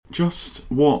just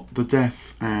what the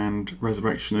death and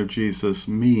resurrection of Jesus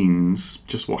means,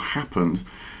 just what happened,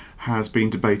 has been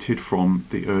debated from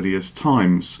the earliest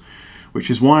times,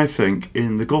 which is why I think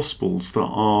in the Gospels there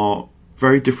are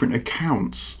very different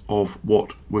accounts of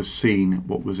what was seen,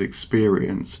 what was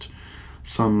experienced.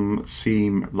 Some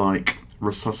seem like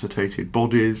resuscitated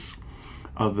bodies,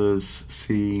 others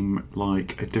seem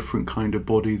like a different kind of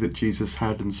body that Jesus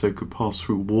had and so could pass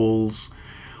through walls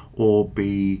or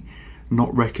be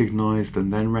not recognised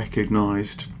and then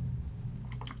recognised.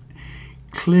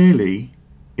 Clearly,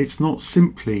 it's not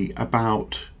simply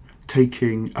about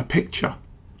taking a picture,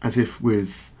 as if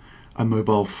with a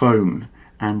mobile phone,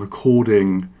 and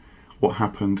recording what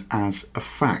happened as a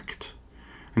fact.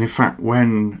 And in fact,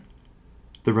 when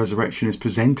the resurrection is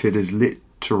presented as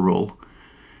literal,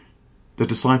 the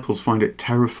disciples find it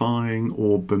terrifying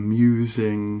or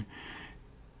bemusing.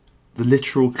 The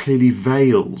literal clearly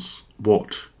veils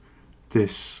what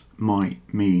this might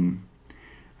mean.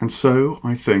 And so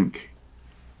I think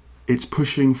it's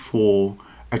pushing for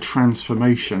a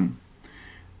transformation.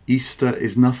 Easter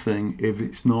is nothing if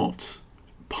it's not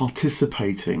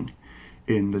participating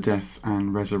in the death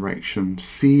and resurrection,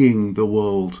 seeing the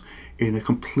world in a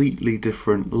completely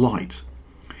different light.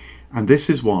 And this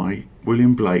is why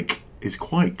William Blake is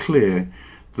quite clear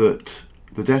that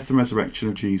the death and resurrection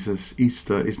of Jesus,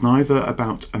 Easter, is neither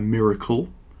about a miracle,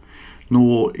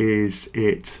 nor is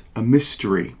it a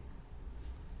mystery.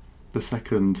 The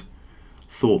second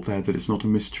thought there, that it's not a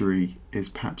mystery, is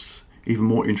perhaps even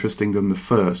more interesting than the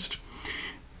first.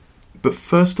 But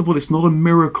first of all, it's not a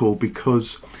miracle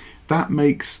because that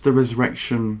makes the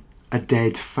resurrection a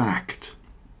dead fact.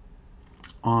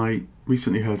 I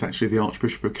recently heard actually the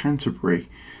Archbishop of Canterbury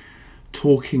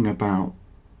talking about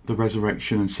the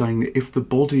resurrection and saying that if the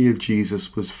body of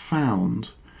Jesus was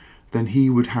found, then he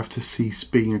would have to cease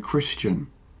being a Christian.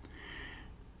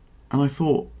 And I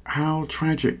thought, how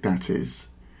tragic that is.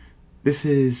 This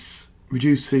is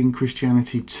reducing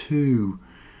Christianity to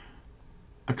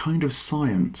a kind of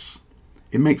science.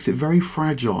 It makes it very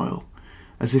fragile,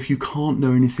 as if you can't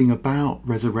know anything about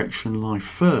resurrection life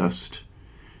first.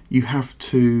 You have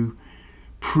to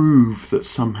prove that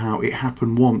somehow it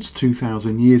happened once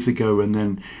 2,000 years ago and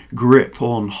then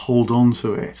hold on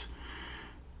to it.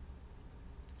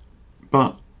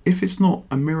 But if it's not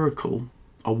a miracle,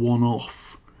 a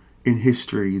one-off in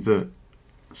history that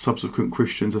subsequent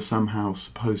Christians are somehow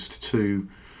supposed to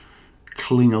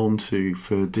cling on to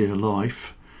for dear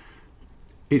life,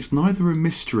 it's neither a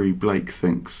mystery, Blake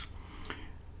thinks.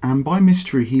 And by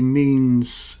mystery he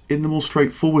means, in the more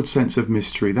straightforward sense of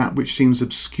mystery, that which seems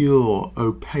obscure,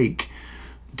 opaque,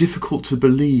 difficult to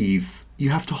believe.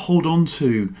 You have to hold on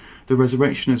to the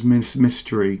resurrection as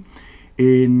mystery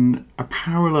in a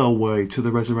parallel way to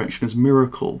the resurrection as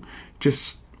miracle,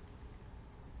 just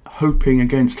hoping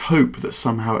against hope that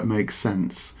somehow it makes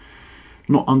sense.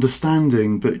 Not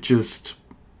understanding, but just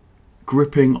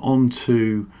gripping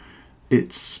onto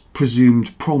its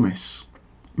presumed promise.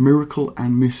 Miracle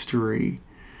and mystery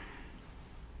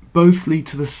both lead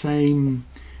to the same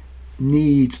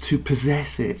need to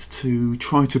possess it, to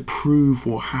try to prove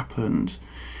what happened.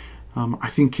 I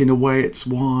think in a way it's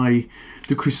why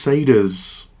the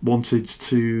Crusaders wanted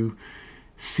to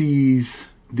seize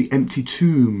the empty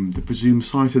tomb, the presumed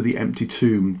site of the empty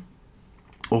tomb,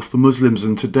 off the Muslims,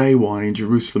 and today why in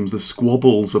Jerusalem the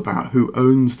squabbles about who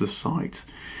owns the site.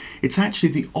 It's actually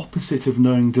the opposite of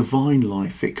knowing divine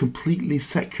life. It completely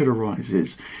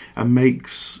secularizes and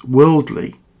makes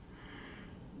worldly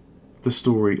the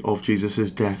story of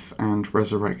Jesus' death and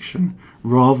resurrection,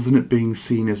 rather than it being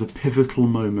seen as a pivotal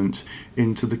moment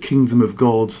into the kingdom of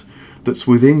God that's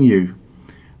within you,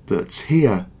 that's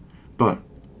here, but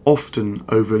often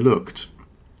overlooked.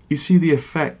 You see the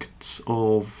effects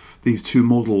of these two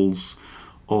models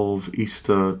of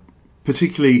Easter,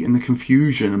 particularly in the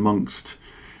confusion amongst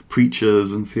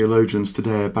preachers and theologians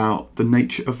today about the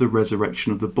nature of the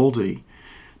resurrection of the body,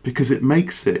 because it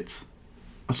makes it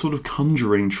a sort of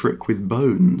conjuring trick with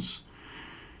bones,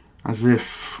 as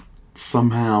if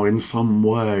somehow in some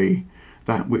way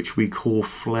that which we call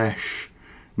flesh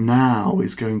now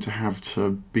is going to have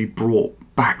to be brought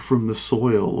back from the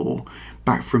soil or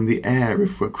back from the air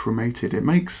if we're cremated. It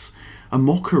makes a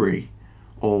mockery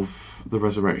of the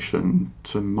resurrection,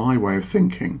 to my way of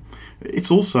thinking.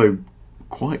 It's also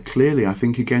quite clearly, I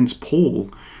think, against Paul,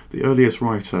 the earliest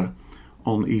writer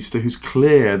on Easter, who's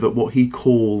clear that what he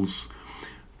calls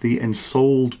the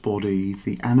ensouled body,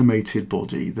 the animated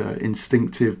body, the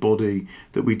instinctive body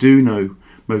that we do know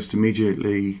most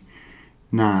immediately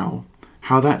now,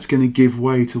 how that's going to give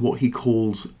way to what he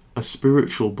calls a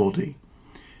spiritual body,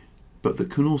 but that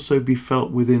can also be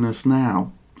felt within us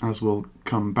now, as we'll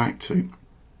come back to.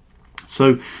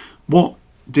 So what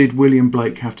did William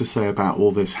Blake have to say about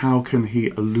all this? How can he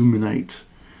illuminate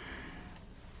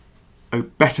a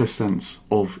better sense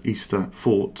of Easter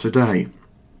for today?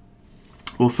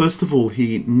 Well, first of all,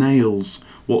 he nails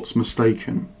what's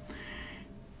mistaken.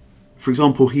 For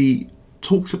example, he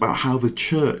talks about how the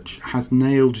church has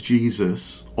nailed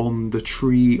Jesus on the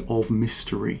tree of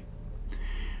mystery.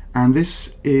 And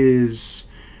this is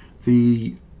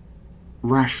the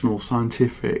rational,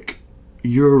 scientific,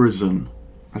 Urizen,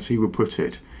 as he would put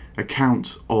it,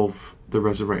 account of the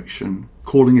resurrection,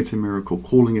 calling it a miracle,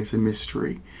 calling it a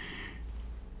mystery,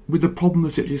 with the problem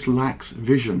that it just lacks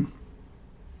vision.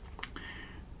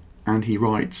 And he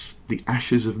writes, the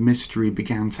ashes of mystery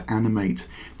began to animate.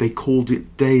 They called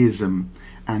it deism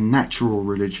and natural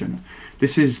religion.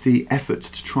 This is the effort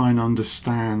to try and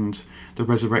understand the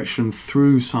resurrection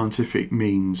through scientific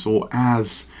means, or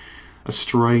as a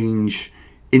strange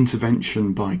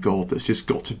intervention by God that's just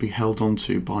got to be held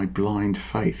onto by blind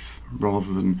faith,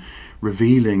 rather than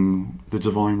revealing the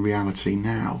divine reality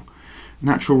now.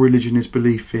 Natural religion is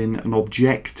belief in an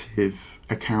objective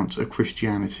account of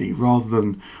Christianity, rather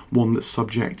than one that's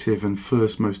subjective and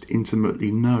first most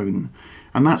intimately known.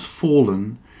 And that's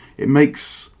fallen. It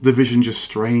makes the vision just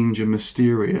strange and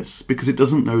mysterious, because it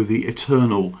doesn't know the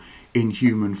eternal in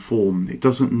human form. It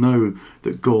doesn't know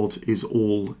that God is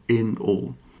all in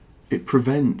all. It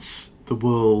prevents the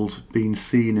world being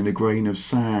seen in a grain of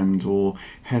sand, or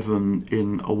heaven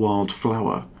in a wild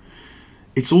flower.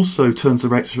 It also turns the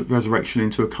resurrection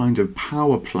into a kind of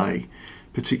power play,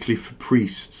 particularly for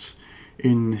priests.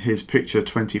 In his picture,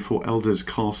 24 elders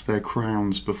cast their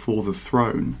crowns before the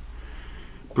throne.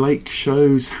 Blake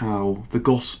shows how the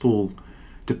gospel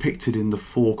depicted in the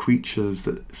four creatures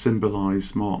that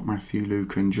symbolise Mark, Matthew,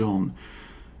 Luke and John,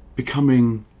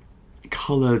 becoming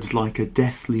coloured like a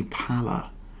deathly pallor,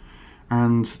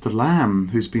 and the lamb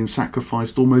who's been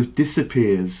sacrificed almost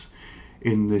disappears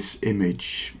in this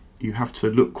image. You have to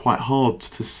look quite hard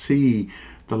to see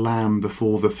the lamb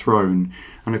before the throne,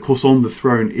 and of course on the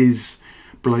throne is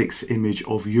Blake's image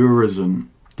of Urizen,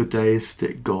 the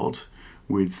deistic god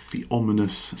with the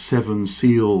ominous seven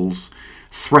seals,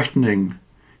 threatening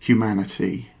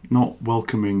humanity, not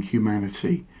welcoming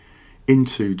humanity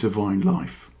into divine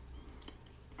life.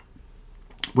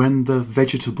 When the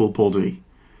vegetable body,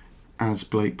 as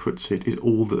Blake puts it, is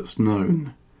all that's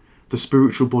known, the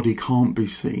spiritual body can't be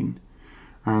seen,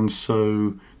 and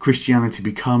so Christianity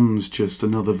becomes just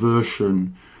another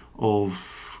version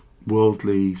of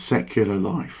worldly, secular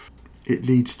life. It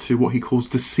leads to what he calls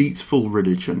deceitful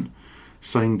religion,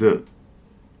 saying that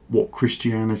what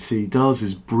Christianity does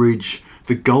is bridge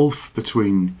the gulf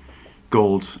between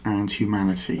God and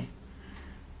humanity,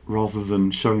 rather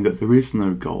than showing that there is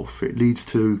no gulf. It leads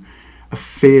to a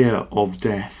fear of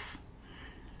death,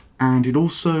 and it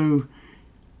also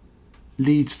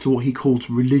leads to what he calls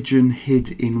religion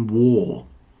hid in war,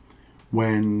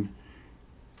 when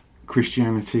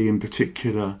Christianity in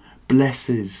particular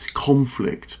blesses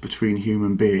conflict between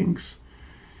human beings,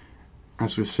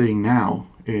 as we're seeing now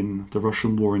in the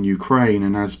Russian war in Ukraine,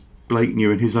 and as Blake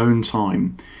knew in his own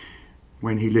time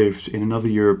when he lived in another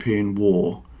European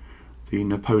war, the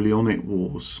Napoleonic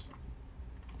Wars.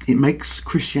 It makes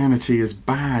Christianity as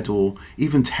bad or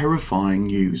even terrifying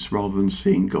news rather than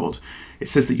seeing God. It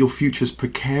says that your future's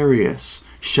precarious,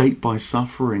 shaped by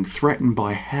suffering, threatened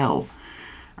by hell.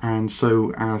 And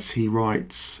so, as he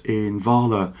writes in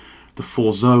Vala, the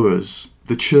Four Zoas,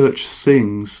 the church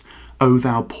sings, O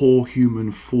thou poor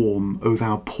human form, O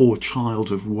thou poor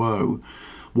child of woe,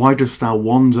 why dost thou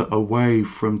wander away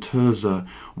from Tirzah?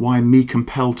 Why me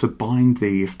compel to bind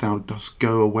thee? If thou dost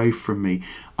go away from me,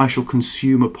 I shall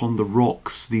consume upon the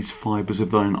rocks these fibres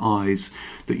of thine eyes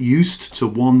that used to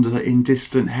wander in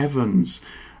distant heavens.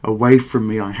 Away from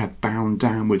me I had bound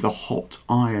down with a hot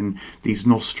iron these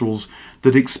nostrils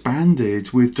that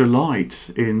expanded with delight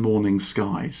in morning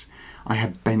skies. I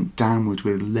had bent downward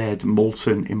with lead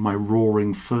molten in my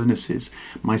roaring furnaces.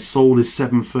 My soul is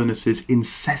seven furnaces,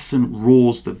 incessant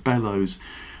roars that bellows.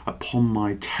 Upon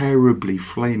my terribly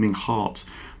flaming heart,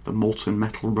 the molten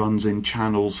metal runs in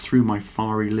channels through my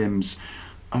fiery limbs.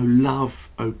 O love,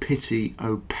 O pity,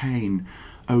 O pain,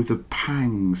 O the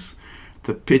pangs,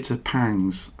 the bitter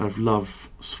pangs of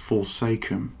love's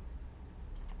forsaken.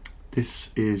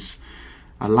 This is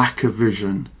a lack of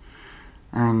vision,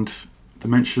 and the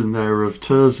mention there of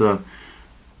Tirzah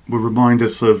will remind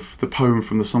us of the poem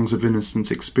from the Songs of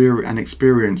Innocence and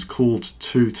Experience called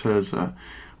To Tirzah,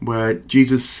 where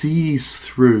Jesus sees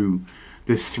through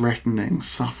this threatening,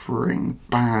 suffering,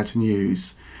 bad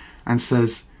news and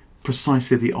says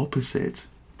precisely the opposite,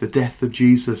 The death of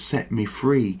Jesus set me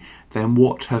free. Then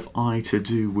what have I to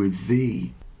do with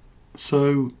thee?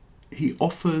 So he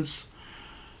offers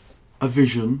a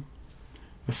vision,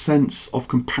 a sense of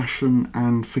compassion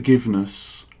and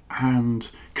forgiveness, and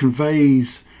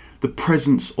conveys the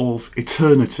presence of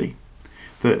eternity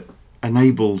that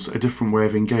enables a different way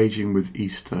of engaging with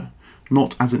Easter,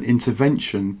 not as an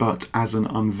intervention but as an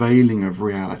unveiling of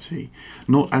reality,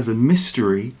 not as a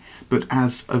mystery but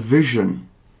as a vision.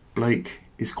 Blake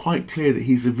is quite clear that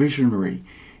he's a visionary.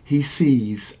 He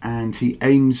sees and he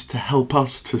aims to help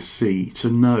us to see,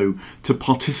 to know, to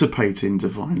participate in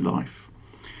divine life.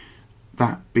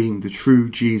 That being the true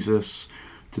Jesus,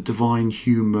 the divine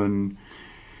human,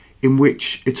 in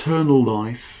which eternal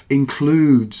life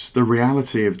includes the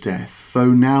reality of death, though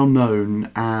now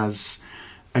known as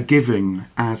a giving,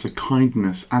 as a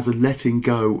kindness, as a letting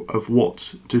go of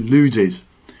what's deluded,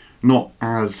 not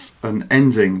as an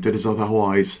ending that is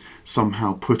otherwise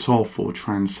somehow put off or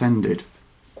transcended.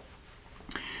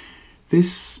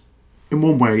 This, in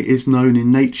one way, is known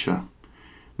in nature.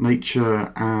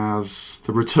 Nature as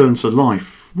the return to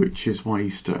life, which is why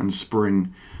Easter and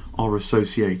spring are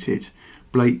associated.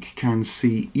 Blake can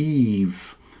see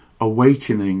Eve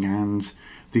awakening and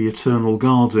the eternal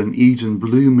garden, Eden,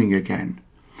 blooming again.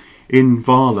 In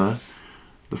Vala,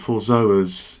 the Four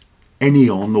Zoas,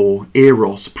 Enion or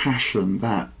Eros, passion,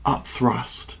 that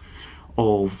upthrust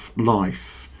of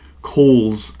life,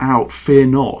 calls out, fear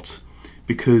not,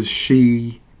 because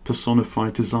she,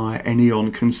 personified desire,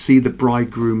 Enion, can see the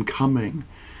bridegroom coming.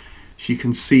 She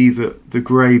can see that the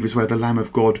grave is where the Lamb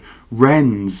of God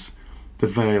rends the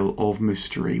veil of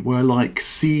mystery. We're like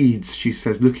seeds, she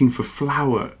says, looking for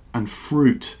flower and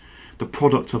fruit, the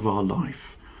product of our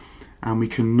life. And we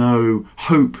can know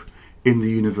hope in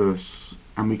the universe,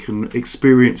 and we can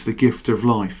experience the gift of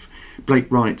life.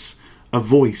 Blake writes, a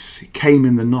voice came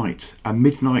in the night, a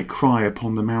midnight cry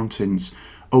upon the mountains.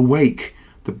 Awake,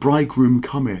 the bridegroom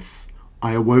cometh.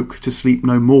 I awoke to sleep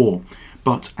no more,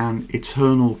 but an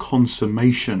eternal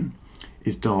consummation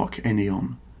is dark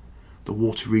Enion. The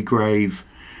watery grave,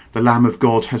 the Lamb of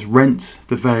God has rent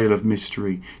the veil of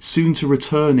mystery, soon to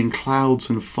return in clouds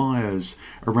and fires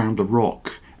around the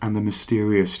rock and the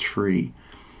mysterious tree.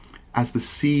 As the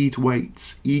seed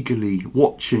waits eagerly,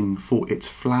 watching for its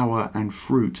flower and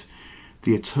fruit,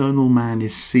 the eternal man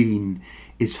is seen,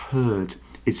 is heard,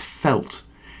 is felt,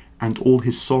 and all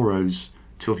his sorrows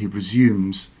till he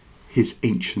resumes his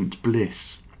ancient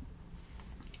bliss.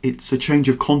 It's a change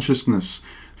of consciousness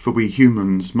for we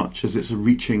humans, much as it's a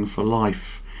reaching for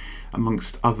life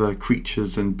amongst other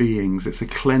creatures and beings. It's a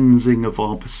cleansing of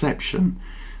our perception,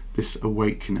 this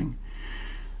awakening.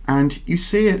 And you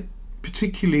see it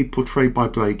particularly portrayed by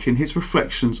Blake in his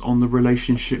reflections on the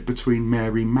relationship between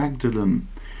Mary Magdalene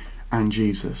and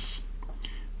Jesus.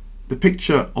 The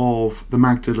picture of the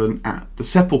Magdalene at the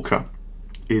sepulchre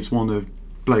is one of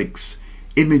Blake's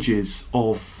images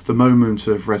of the moment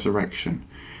of resurrection.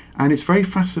 And it's very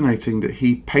fascinating that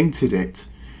he painted it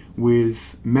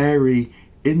with Mary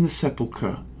in the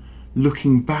sepulchre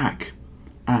looking back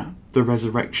at the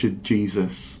resurrected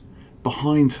Jesus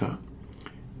behind her.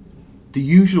 The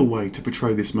usual way to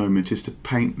portray this moment is to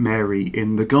paint Mary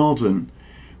in the garden,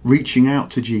 reaching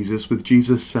out to Jesus, with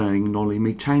Jesus saying, Noli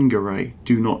me tangere,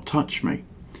 do not touch me.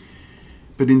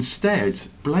 But instead,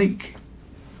 Blake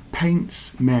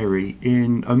paints Mary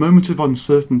in a moment of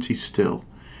uncertainty still,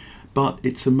 but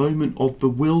it's a moment of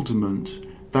bewilderment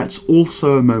that's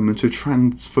also a moment of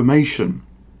transformation.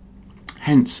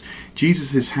 Hence,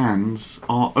 Jesus' hands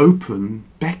are open,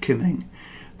 beckoning.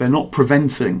 They're not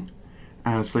preventing,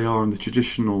 as they are in the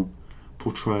traditional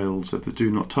portrayals of the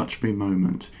do not touch me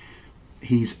moment.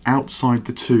 He's outside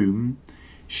the tomb,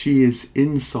 she is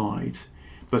inside,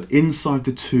 but inside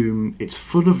the tomb it's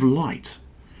full of light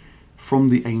from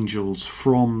the angels,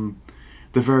 from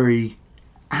the very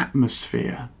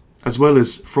atmosphere, as well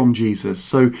as from Jesus.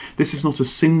 So this is not a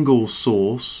single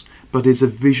source, but is a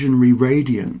visionary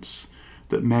radiance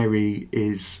that Mary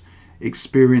is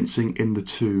experiencing in the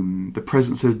tomb, the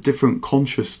presence of a different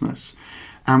consciousness.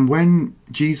 And when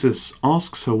Jesus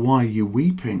asks her, why are you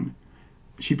weeping?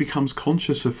 She becomes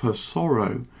conscious of her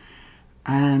sorrow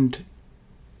and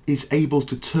is able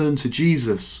to turn to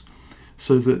Jesus,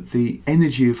 so that the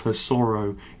energy of her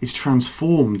sorrow is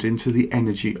transformed into the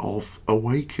energy of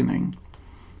awakening.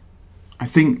 I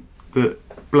think that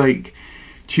Blake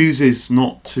chooses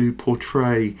not to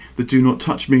portray the do not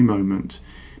touch me moment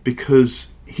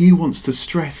because he wants to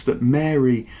stress that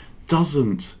Mary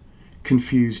doesn't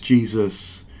confuse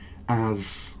Jesus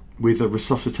as with a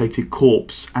resuscitated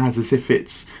corpse, as if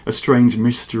it's a strange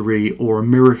mystery or a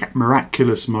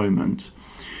miraculous moment.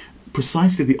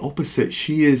 precisely the opposite.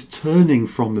 She is turning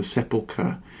from the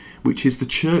sepulchre, which is the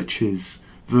church's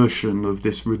version of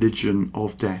this religion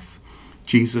of death.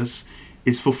 Jesus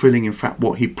is fulfilling, in fact,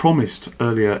 what he promised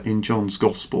earlier in John's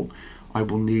Gospel. I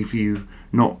will leave you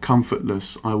not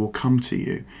comfortless, I will come to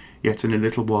you. Yet in a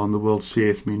little while the world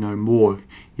seeth me no more,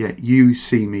 yet you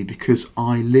see me, because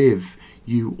I live,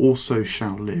 you also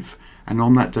shall live. And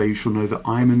on that day you shall know that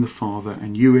I am in the Father,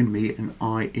 and you in me, and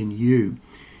I in you.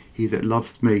 He that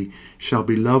loveth me shall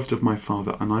be loved of my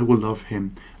Father, and I will love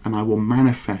him, and I will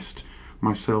manifest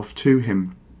myself to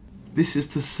him. This is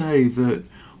to say that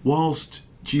whilst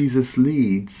Jesus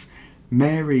leads,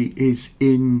 Mary is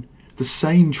in the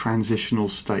same transitional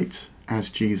state as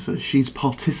Jesus. She's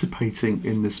participating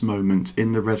in this moment,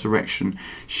 in the resurrection.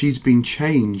 She's been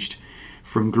changed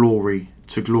from glory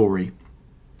to glory.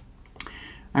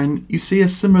 And you see a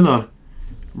similar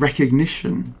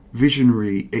recognition,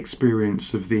 visionary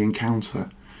experience of the encounter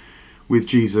with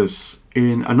Jesus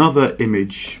in another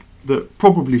image that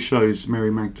probably shows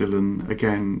Mary Magdalene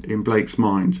again in Blake's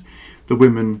mind, the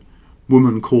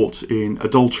woman caught in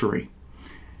adultery.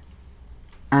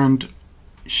 And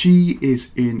she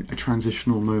is in a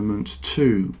transitional moment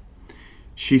too.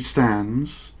 She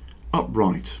stands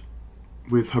upright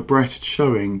with her breast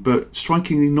showing, but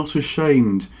strikingly not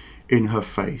ashamed in her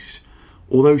face,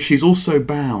 although she's also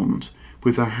bound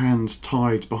with her hands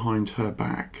tied behind her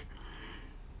back.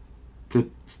 The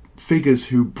figures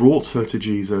who brought her to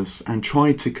Jesus and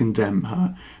tried to condemn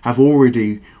her have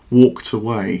already walked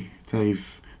away.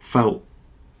 They've felt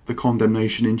the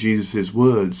condemnation in Jesus'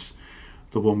 words,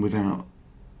 the one without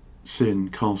sin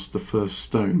cast the first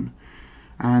stone.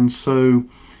 And so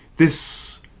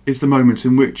this is the moment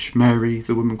in which Mary,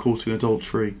 the woman caught in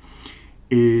adultery,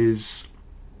 is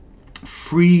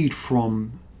freed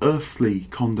from earthly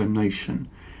condemnation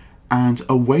and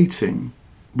awaiting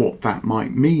what that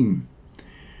might mean.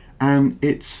 And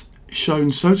it's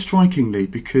shown so strikingly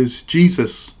because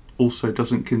Jesus also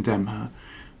doesn't condemn her,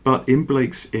 but in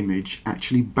Blake's image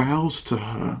actually bows to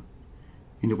her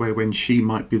in a way when she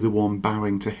might be the one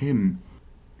bowing to him.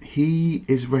 He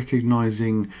is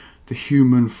recognizing the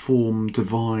human form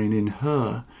divine in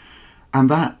her, and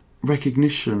that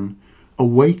recognition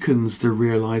awakens the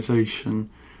realization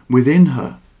within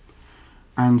her.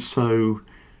 And so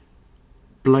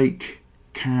Blake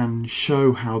can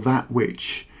show how that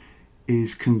which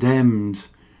is condemned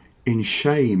in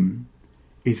shame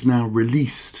is now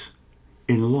released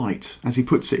in light. As he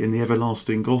puts it in the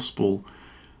Everlasting Gospel,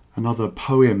 another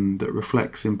poem that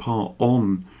reflects in part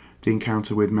on the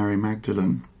encounter with Mary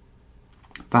Magdalene,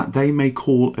 that they may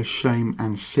call a shame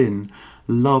and sin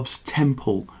love's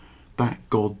temple that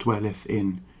God dwelleth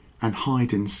in, and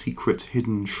hide in secret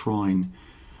hidden shrine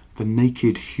the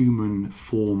naked human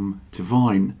form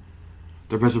divine.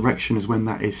 The resurrection is when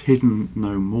that is hidden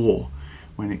no more,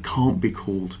 when it can't be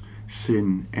called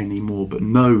sin anymore, but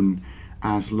known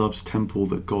as love's temple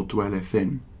that God dwelleth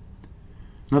in.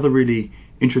 Another really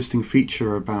interesting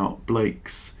feature about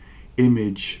Blake's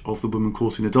image of the woman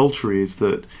caught in adultery is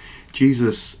that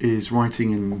Jesus is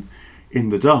writing in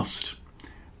the dust,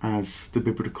 as the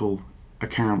biblical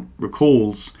account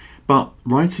recalls, but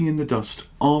writing in the dust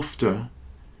after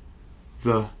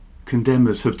the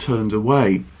condemners have turned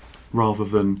away, rather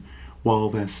than while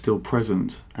they're still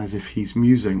present, as if he's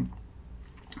musing.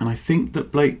 And I think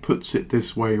that Blake puts it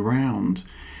this way round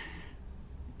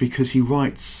because he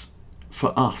writes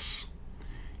for us.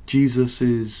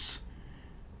 Jesus'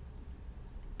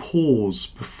 pause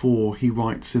before he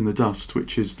writes in the dust,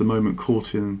 which is the moment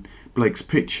caught in Blake's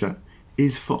picture,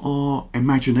 is for our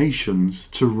imaginations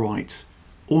to write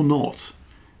or not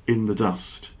in the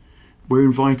dust. We're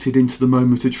invited into the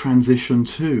moment of transition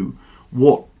too.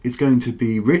 What is going to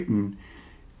be written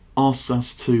asks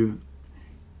us to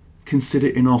consider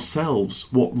in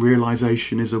ourselves what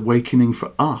realization is awakening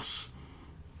for us.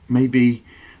 Maybe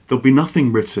there'll be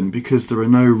nothing written because there are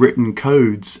no written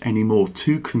codes anymore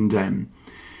to condemn,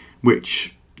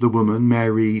 which the woman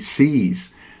Mary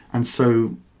sees, and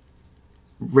so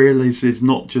realizes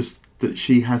not just that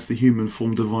she has the human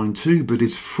form divine too, but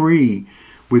is free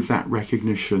with that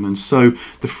recognition. And so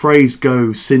the phrase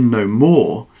 "go sin no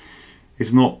more"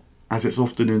 is not, as it's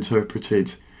often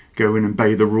interpreted, go in and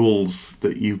obey the rules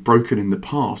that you've broken in the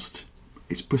past.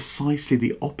 It's precisely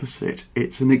the opposite.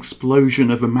 It's an explosion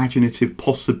of imaginative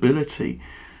possibility.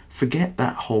 Forget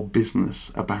that whole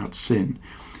business about sin.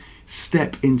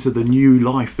 Step into the new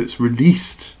life that's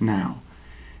released now,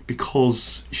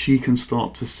 because she can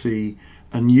start to see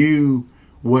a new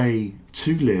way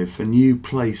to live, a new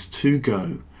place to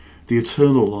go, the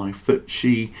eternal life that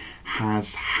she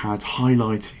has had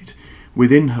highlighted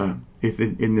within her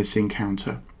in this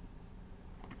encounter.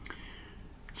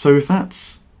 So if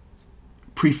that's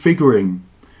prefiguring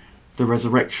the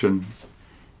resurrection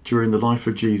during the life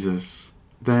of Jesus,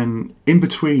 then in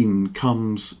between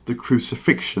comes the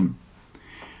crucifixion.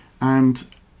 And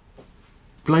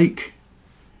Blake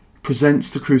presents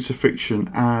the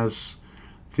crucifixion as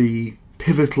the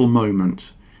pivotal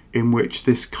moment in which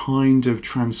this kind of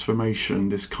transformation,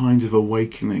 this kind of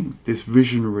awakening, this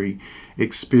visionary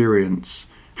experience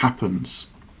happens.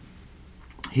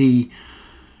 He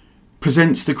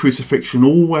presents the crucifixion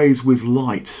always with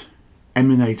light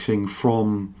emanating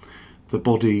from the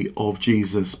body of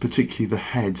Jesus, particularly the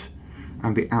head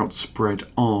and the outspread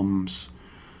arms.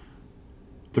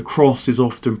 The cross is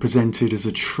often presented as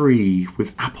a tree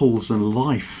with apples and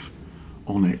life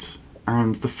on it,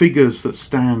 and the figures that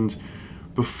stand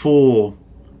before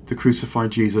the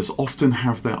crucified Jesus often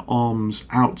have their arms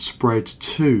outspread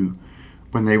too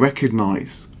when they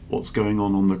recognise what's going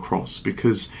on the cross,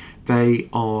 because they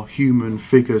are human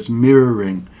figures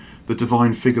mirroring the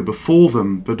divine figure before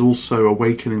them, but also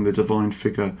awakening the divine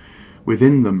figure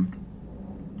within them.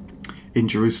 In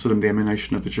Jerusalem, the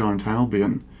emanation of the giant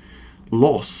Albion,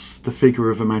 Los, the figure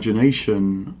of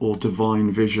imagination or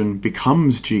divine vision,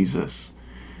 becomes Jesus.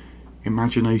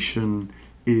 Imagination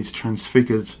is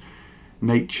transfigured.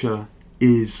 Nature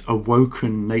is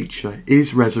awoken. Nature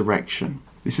is resurrection.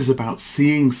 This is about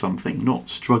seeing something, not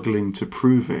struggling to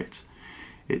prove it.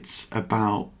 It's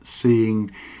about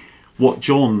seeing what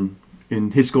John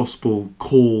in his gospel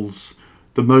calls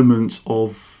the moment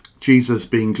of Jesus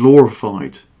being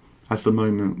glorified as the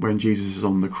moment when Jesus is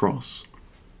on the cross.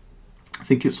 I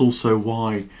think it's also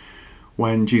why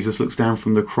when Jesus looks down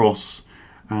from the cross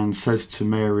and says to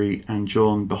Mary and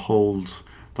John, "Behold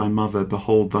thy mother,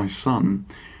 behold thy son,"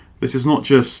 this is not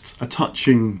just a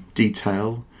touching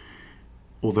detail,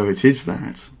 although it is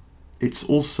that. It's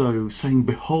also saying,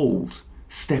 behold,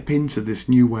 step into this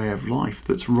new way of life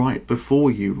that's right before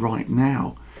you right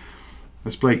now.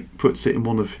 As Blake puts it in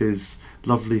one of his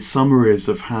lovely summaries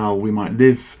of how we might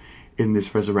live in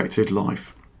this resurrected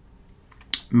life.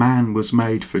 Man was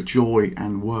made for joy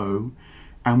and woe,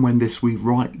 and when this we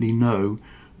rightly know,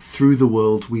 through the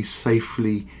world we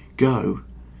safely go.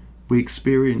 We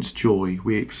experience joy,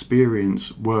 we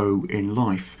experience woe in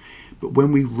life, but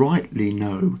when we rightly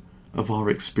know of our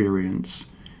experience,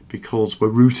 because we're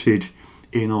rooted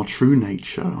in our true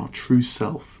nature, our true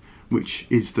self, which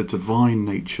is the divine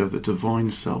nature, the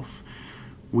divine self,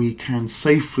 we can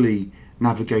safely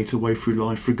navigate a way through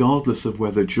life regardless of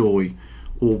whether joy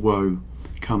or woe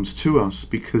comes to us,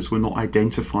 because we're not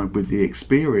identified with the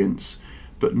experience,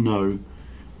 but know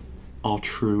our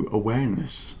true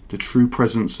awareness, the true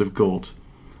presence of God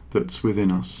that's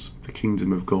within us, the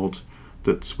kingdom of God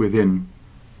that's within.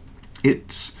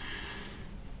 It's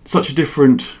such a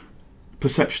different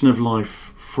perception of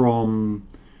life from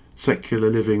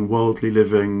secular living, worldly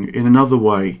living, in another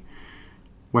way,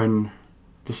 when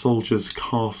the soldiers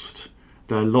cast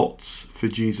their lots for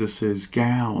Jesus's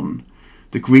gown.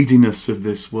 The greediness of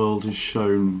this world is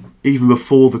shown even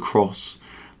before the cross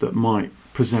that might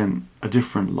present a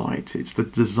different light. It's the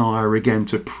desire again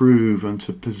to prove and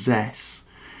to possess.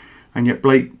 And yet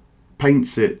Blake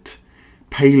paints it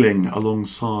paling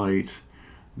alongside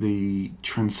the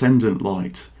transcendent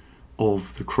light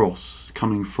of the cross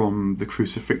coming from the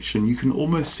crucifixion. You can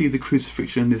almost see the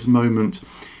crucifixion in this moment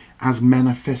as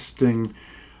manifesting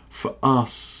for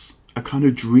us a kind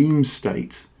of dream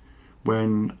state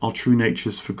when our true nature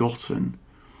is forgotten,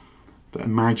 that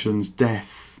imagines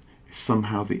death is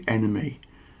somehow the enemy,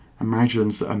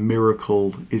 imagines that a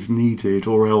miracle is needed,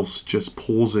 or else just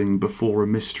pausing before a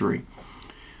mystery.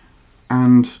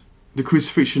 And the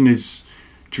crucifixion is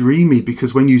dreamy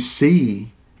because when you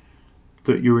see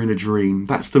that you're in a dream,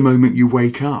 that's the moment you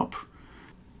wake up.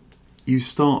 You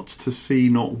start to see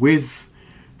not with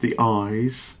the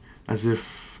eyes, as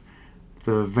if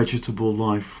the vegetable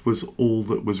life was all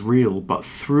that was real, but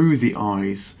through the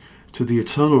eyes to the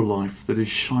eternal life that is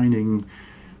shining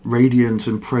radiant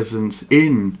and present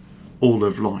in all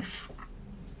of life.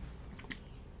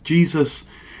 Jesus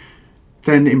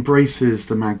then embraces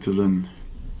the Magdalene,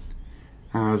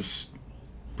 as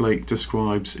Blake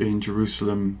describes in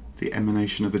Jerusalem, the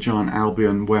emanation of the giant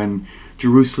Albion, when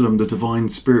Jerusalem, the divine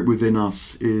spirit within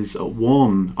us, is at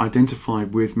one,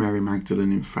 identified with Mary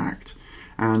Magdalene in fact.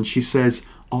 And she says,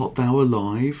 "Art thou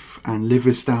alive, and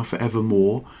livest thou for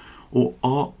evermore? Or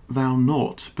art thou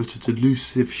not but a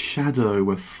delusive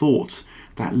shadow, a thought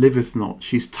that liveth not?"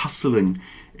 She's tussling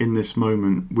in this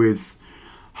moment with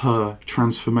her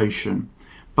transformation.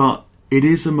 But it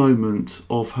is a moment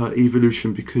of her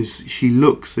evolution, because she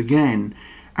looks again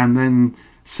and then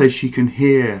says she can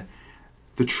hear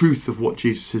the truth of what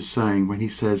Jesus is saying when he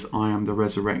says, I am the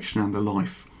resurrection and the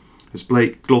life. As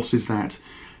Blake glosses that,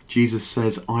 Jesus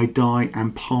says, I die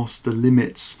and pass the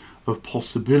limits of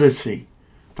possibility.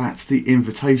 That's the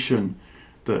invitation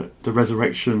that the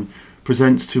resurrection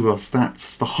presents to us.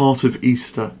 That's the heart of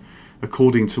Easter,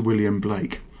 according to William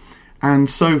Blake. And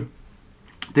so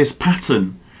this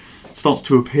pattern starts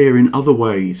to appear in other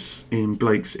ways in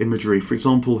Blake's imagery. For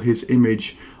example, his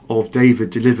image of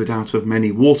David delivered out of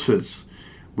many waters,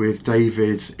 with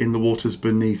David in the waters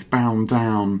beneath, bound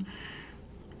down,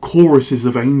 choruses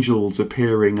of angels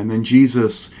appearing, and then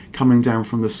Jesus coming down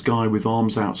from the sky with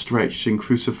arms outstretched in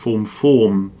cruciform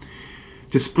form,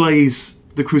 displays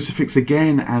the crucifix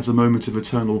again as a moment of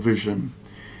eternal vision,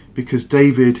 because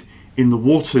David in the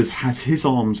waters has his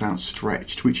arms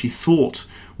outstretched, which he thought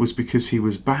was because he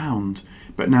was bound,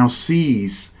 but now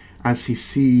sees, as he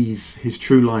sees his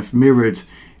true life mirrored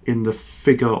in the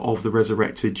figure of the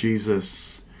resurrected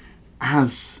Jesus,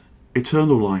 as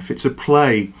eternal life. It's a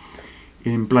play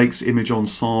in Blake's image on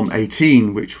Psalm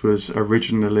 18, which was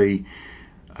originally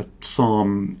a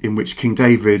psalm in which King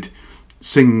David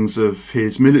sings of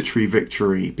his military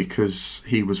victory because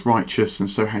he was righteous and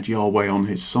so had Yahweh on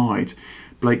his side.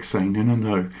 Blake saying,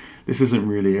 no, this isn't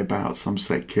really about some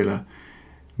secular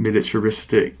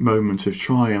militaristic moment of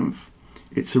triumph.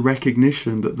 It's a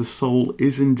recognition that the soul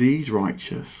is indeed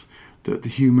righteous, that the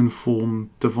human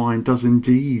form divine does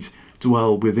indeed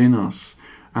dwell within us,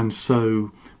 and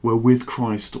so we're with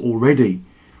Christ already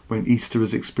when Easter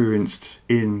is experienced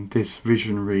in this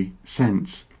visionary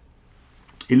sense.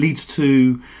 It leads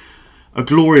to a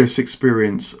glorious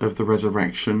experience of the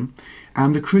resurrection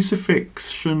and the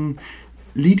crucifixion,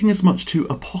 leading as much to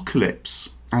apocalypse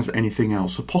as anything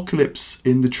else. Apocalypse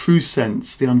in the true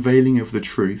sense, the unveiling of the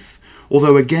truth.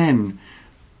 Although again,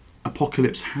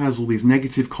 apocalypse has all these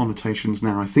negative connotations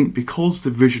now, I think because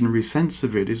the visionary sense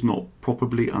of it is not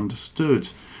properly understood.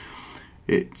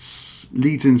 It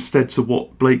leads instead to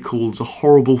what Blake calls a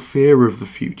horrible fear of the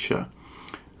future,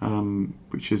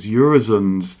 which is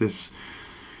Urizen's, this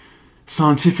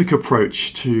scientific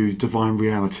approach to divine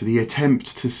reality, the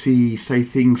attempt to say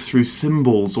things through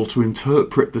symbols or to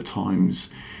interpret the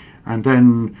times, and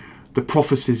then the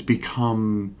prophecies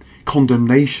become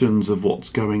condemnations of what's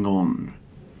going on.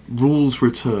 Rules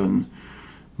return.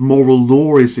 Moral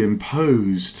law is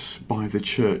imposed by the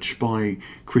church, by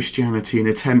Christianity, in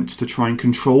attempts to try and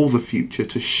control the future,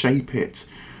 to shape it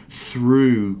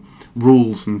through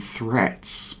rules and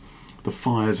threats. The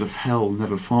fires of hell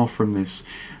never far from this.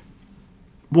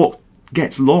 What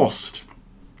gets lost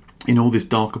in all this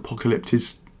dark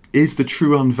apocalypse is the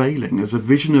true unveiling as a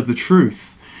vision of the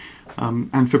truth.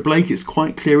 And for Blake, it's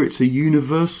quite clear it's a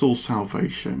universal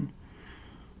salvation.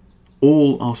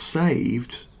 All are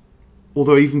saved,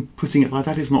 although even putting it like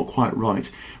that is not quite right.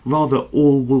 Rather,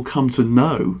 all will come to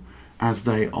know as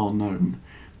they are known.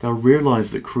 They'll realise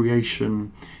that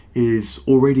creation is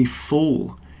already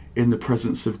full in the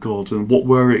presence of God, and what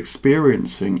we're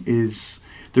experiencing is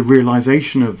the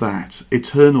realisation of that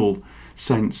eternal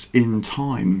sense in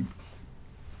time.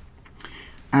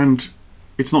 And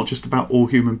it's not just about all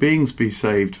human beings be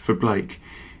saved for Blake.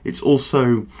 It's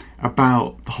also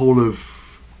about the whole of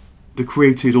the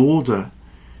created order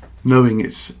knowing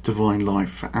its divine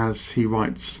life, as he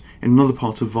writes in another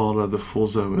part of Vala, the Four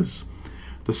Zoas.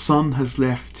 The sun has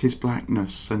left his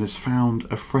blackness and has found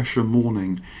a fresher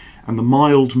morning, and the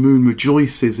mild moon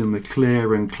rejoices in the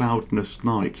clear and cloudless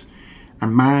night.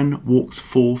 And man walks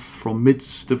forth from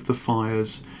midst of the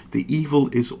fires, the evil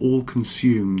is all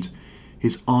consumed.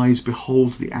 His eyes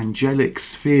behold the angelic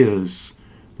spheres,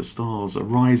 the stars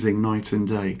arising night and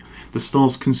day. The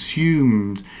stars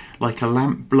consumed like a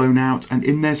lamp blown out, and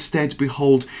in their stead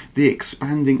behold the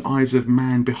expanding eyes of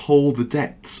man, behold the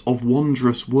depths of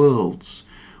wondrous worlds.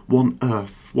 One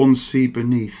earth, one sea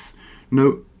beneath,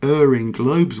 no erring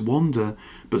globes wander,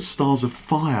 but stars of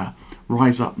fire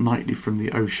rise up nightly from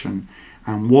the ocean.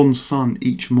 And one sun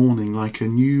each morning, like a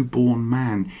newborn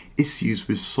man, issues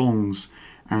with songs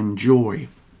and joy.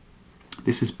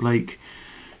 This is Blake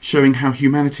showing how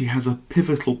humanity has a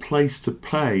pivotal place to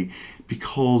play,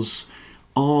 because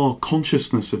our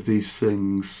consciousness of these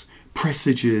things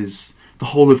presages the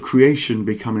whole of creation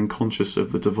becoming conscious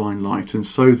of the divine light, and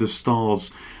so the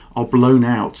stars are blown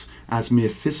out as mere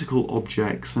physical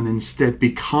objects and instead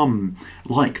become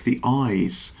like the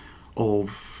eyes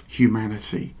of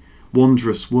humanity.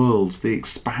 Wondrous worlds, the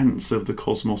expanse of the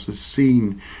cosmos is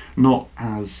seen not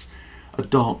as a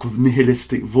dark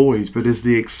nihilistic void, but as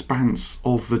the expanse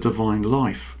of the divine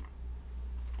life.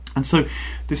 And so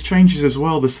this changes as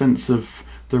well the sense of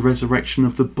the resurrection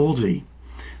of the body.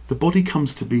 The body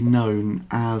comes to be known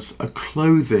as a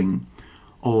clothing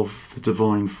of the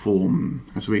divine form,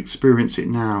 as we experience it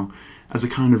now, as a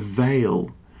kind of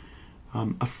veil,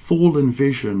 a fallen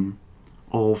vision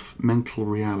of mental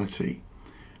reality.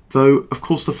 Though, of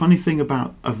course, the funny thing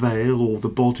about a veil or the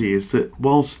body is that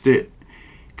whilst it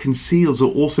conceals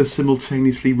or also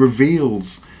simultaneously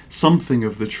reveals something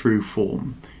of the true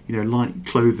form, like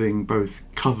clothing both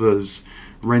covers,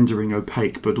 rendering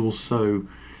opaque, but also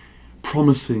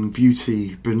promising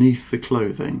beauty beneath the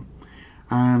clothing.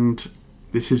 And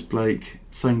this is Blake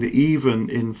saying that even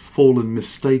in fallen,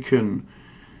 mistaken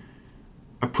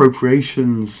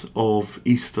appropriations of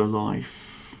Easter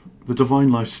life, the divine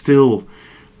life still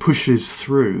pushes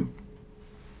through.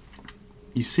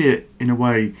 You see it in a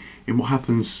way in what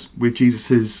happens with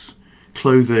Jesus's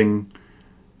clothing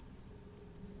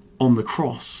on the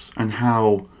cross, and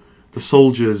how the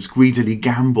soldiers greedily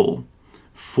gamble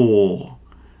for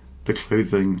the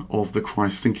clothing of the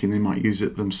Christ, thinking they might use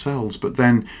it themselves. But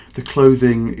then the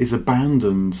clothing is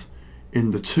abandoned in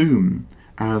the tomb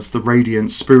as the radiant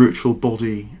spiritual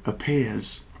body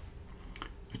appears.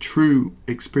 A true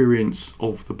experience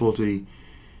of the body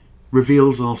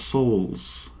reveals our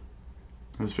souls.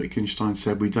 As Wittgenstein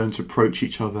said, we don't approach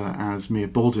each other as mere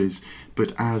bodies,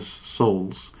 but as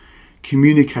souls,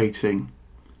 communicating,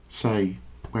 say,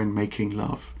 when making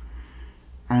love.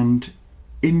 And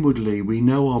inwardly we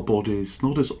know our bodies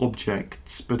not as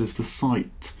objects, but as the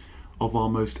site of our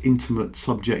most intimate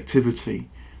subjectivity,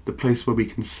 the place where we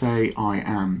can say, I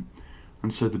am.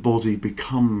 And so the body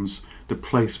becomes the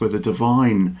place where the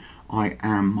divine I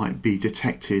am might be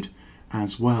detected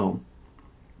as well.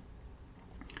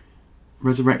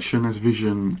 Resurrection as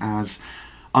vision, as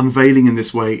unveiling in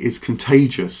this way, is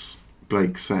contagious,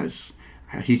 Blake says.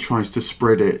 He tries to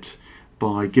spread it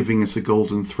by giving us a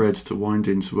golden thread to wind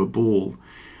into a ball,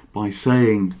 by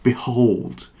saying,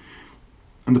 behold.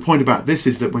 And the point about this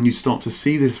is that when you start to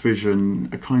see this vision,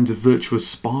 a kind of virtuous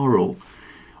spiral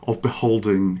of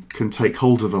beholding can take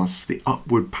hold of us, the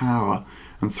upward power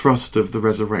and thrust of the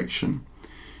resurrection.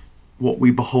 What we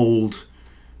behold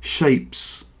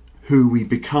shapes who we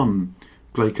become,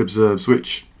 Blake observes,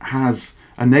 which has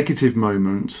a negative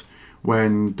moment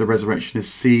when the resurrection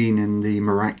is seen in the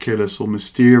miraculous or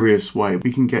mysterious way.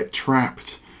 We can get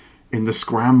trapped in the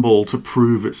scramble to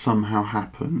prove it somehow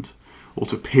happened, or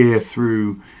to peer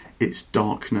through its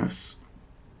darkness.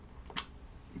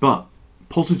 But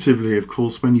positively, of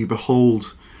course, when you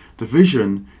behold the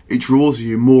vision, it draws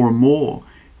you more and more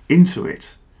into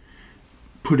it.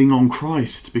 Putting on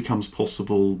Christ becomes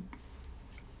possible.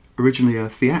 Originally a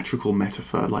theatrical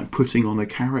metaphor, like putting on a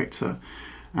character.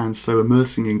 And so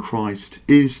immersing in Christ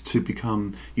is to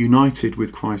become united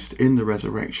with Christ in the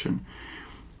resurrection.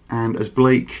 And as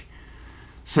Blake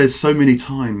says so many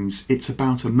times, it's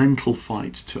about a mental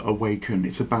fight to awaken.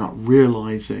 It's about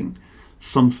realizing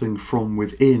something from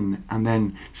within and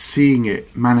then seeing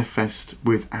it manifest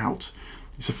without.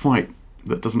 It's a fight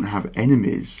that doesn't have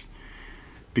enemies,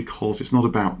 because it's not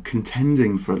about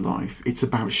contending for life. It's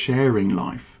about sharing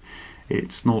life.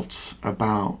 It's not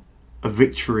about a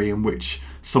victory in which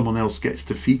someone else gets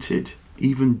defeated,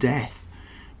 even death,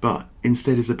 but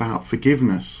instead is about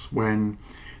forgiveness, when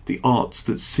the arts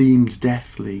that seemed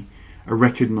deathly are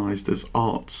recognised as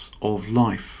arts of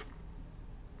life.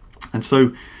 And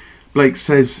so Blake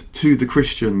says to the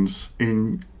Christians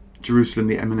in Jerusalem,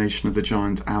 the emanation of the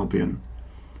giant Albion,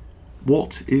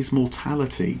 what is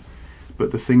mortality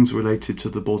but the things related to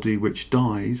the body which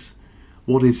dies?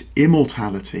 What is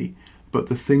immortality but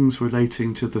the things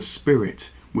relating to the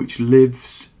spirit which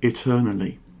lives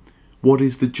eternally? What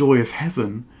is the joy of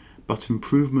heaven but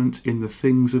improvement in the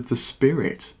things of the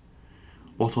spirit?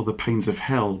 What are the pains of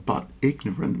hell but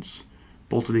ignorance,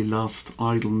 bodily lust,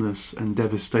 idleness, and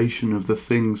devastation of the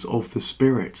things of the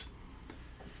spirit?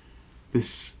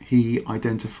 This he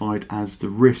identified as the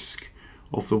risk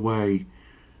of the way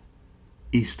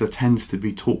Easter tends to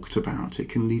be talked about. It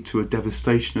can lead to a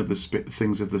devastation of the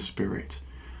things of the spirit.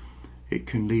 It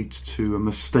can lead to a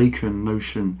mistaken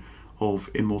notion of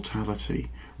immortality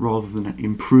rather than an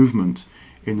improvement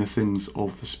in the things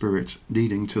of the spirit,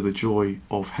 leading to the joy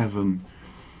of heaven.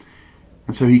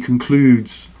 And so he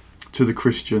concludes to the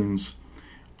Christians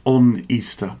on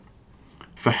Easter,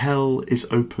 for hell is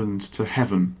opened to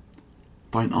heaven.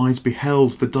 Thine eyes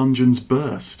beheld the dungeons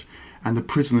burst and the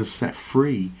prisoners set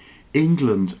free.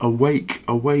 England, awake,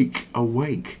 awake,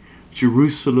 awake.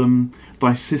 Jerusalem,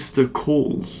 thy sister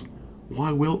calls.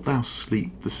 Why wilt thou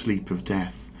sleep the sleep of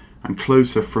death, and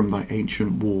closer from thy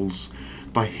ancient walls?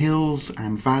 Thy hills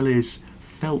and valleys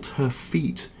felt her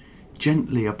feet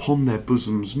gently upon their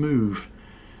bosoms move.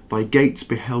 Thy gates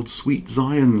beheld sweet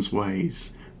Zion's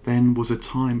ways. then was a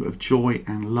time of joy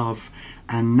and love,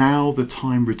 and now the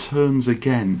time returns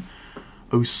again.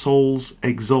 O souls,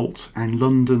 exult, and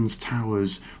London's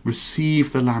towers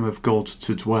receive the Lamb of God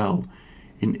to dwell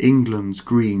in England's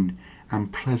green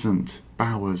and pleasant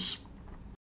bowers.